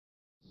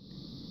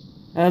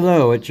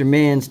Hello, it's your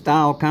man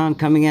StyleCon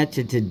coming at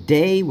you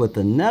today with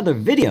another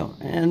video,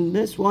 and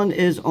this one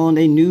is on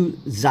a new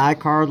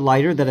Xikar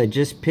lighter that I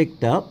just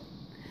picked up.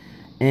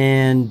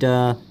 And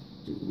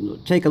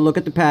take a look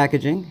at the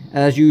packaging.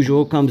 As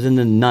usual, comes in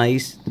the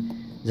nice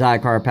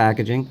Xikar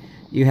packaging.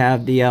 You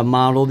have the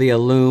model, the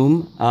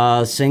Allume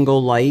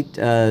single light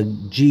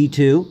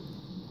G2.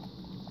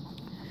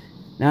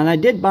 Now, and I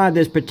did buy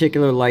this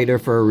particular lighter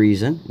for a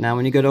reason. Now,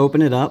 when you go to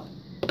open it up,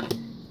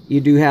 you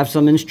do have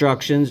some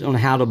instructions on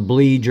how to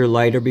bleed your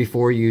lighter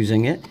before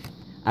using it.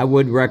 I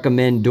would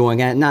recommend doing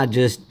that, not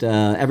just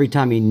every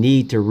time you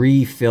need to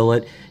refill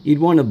it. You'd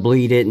want to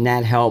bleed it, and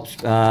that helps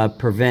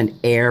prevent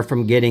air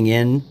from getting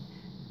in.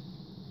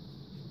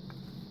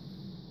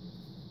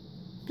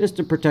 Just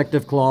a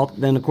protective cloth.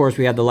 Then, of course,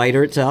 we have the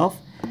lighter itself.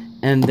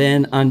 And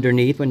then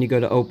underneath, when you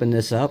go to open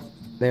this up,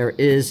 there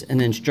is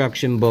an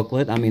instruction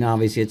booklet. I mean,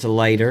 obviously, it's a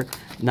lighter.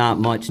 Not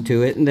much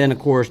to it. And then, of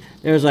course,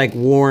 there's like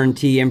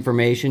warranty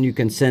information. You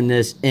can send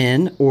this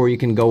in, or you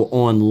can go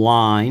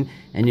online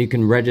and you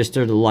can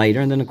register the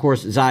lighter. And then, of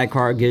course,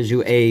 Xikar gives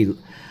you a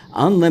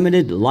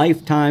unlimited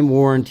lifetime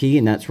warranty,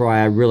 and that's why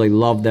I really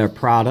love their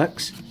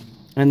products.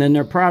 And then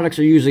their products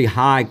are usually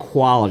high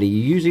quality.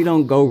 You usually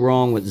don't go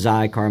wrong with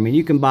Xikar. I mean,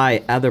 you can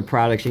buy other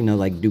products, you know,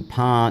 like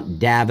DuPont,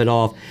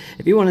 Davidoff.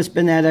 If you want to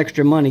spend that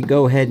extra money,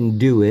 go ahead and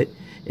do it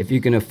if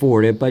you can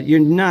afford it, but you're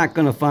not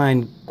going to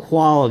find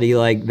quality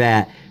like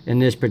that in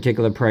this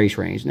particular price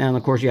range. Now,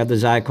 of course, you have the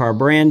Xikar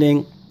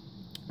branding.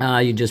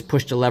 You just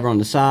push the lever on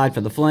the side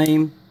for the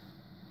flame.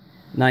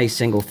 Nice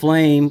single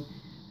flame.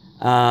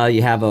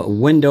 You have a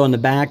window in the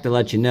back to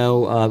let you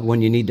know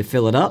when you need to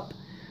fill it up.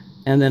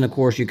 And then, of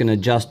course, you can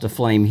adjust the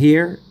flame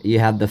here. You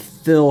have the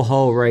fill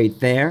hole right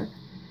there.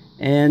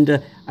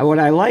 And what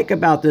I like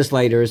about this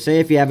lighter is, say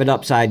if you have it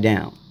upside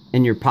down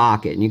in your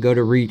pocket and you go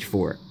to reach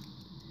for it,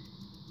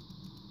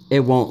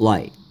 it won't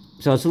light.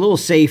 So it's a little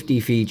safety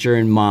feature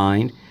in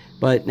mind.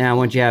 But now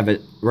once you have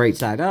it right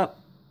side up,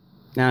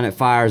 now it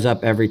fires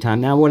up every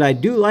time. Now what I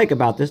do like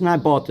about this, and I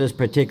bought this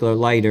particular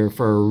lighter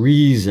for a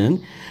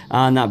reason,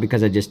 not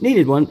because I just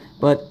needed one,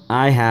 but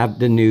I have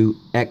the new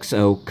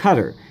XO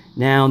cutter.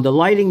 Now the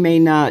lighting may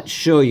not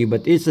show you,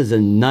 but this is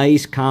a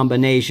nice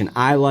combination.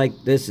 I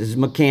like this. Is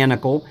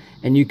mechanical,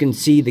 and you can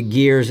see the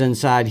gears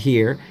inside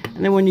here.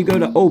 And then when you go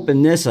to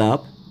open this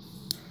up,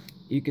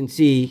 you can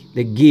see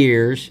the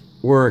gears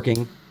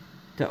working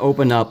to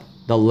open up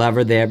the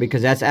lever there,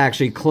 because that's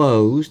actually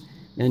closed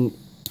and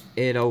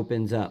it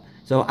opens up.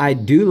 So I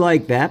do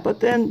like that. But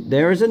then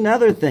there's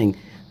another thing.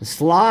 The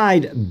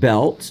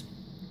Slidebelts,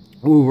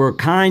 who were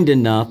kind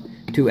enough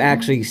to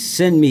actually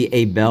send me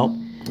a belt.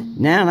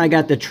 Now I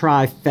got the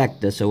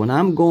trifecta. So when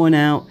I'm going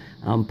out,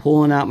 I'm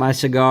pulling out my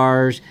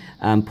cigars,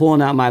 I'm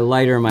pulling out my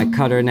lighter and my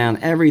cutter now,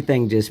 and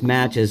everything just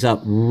matches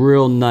up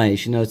real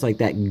nice. You know, it's like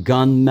that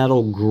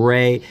gunmetal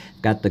gray.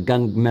 Got the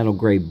gunmetal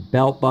gray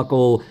belt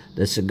buckle,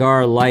 the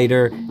cigar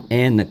lighter,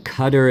 and the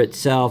cutter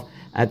itself.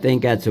 I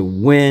think that's a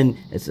win.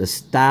 It's a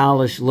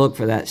stylish look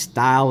for that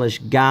stylish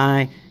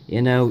guy.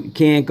 You know, you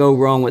can't go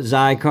wrong with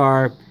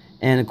Xikar,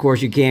 and of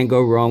course you can't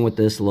go wrong with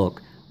this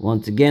look.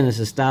 Once again, this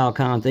is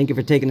StyleCon. Thank you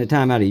for taking the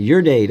time out of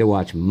your day to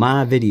watch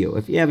my video.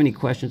 If you have any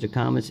questions or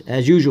comments,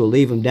 as usual,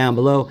 leave them down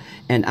below,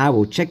 and I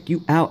will check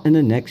you out in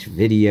the next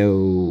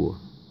video.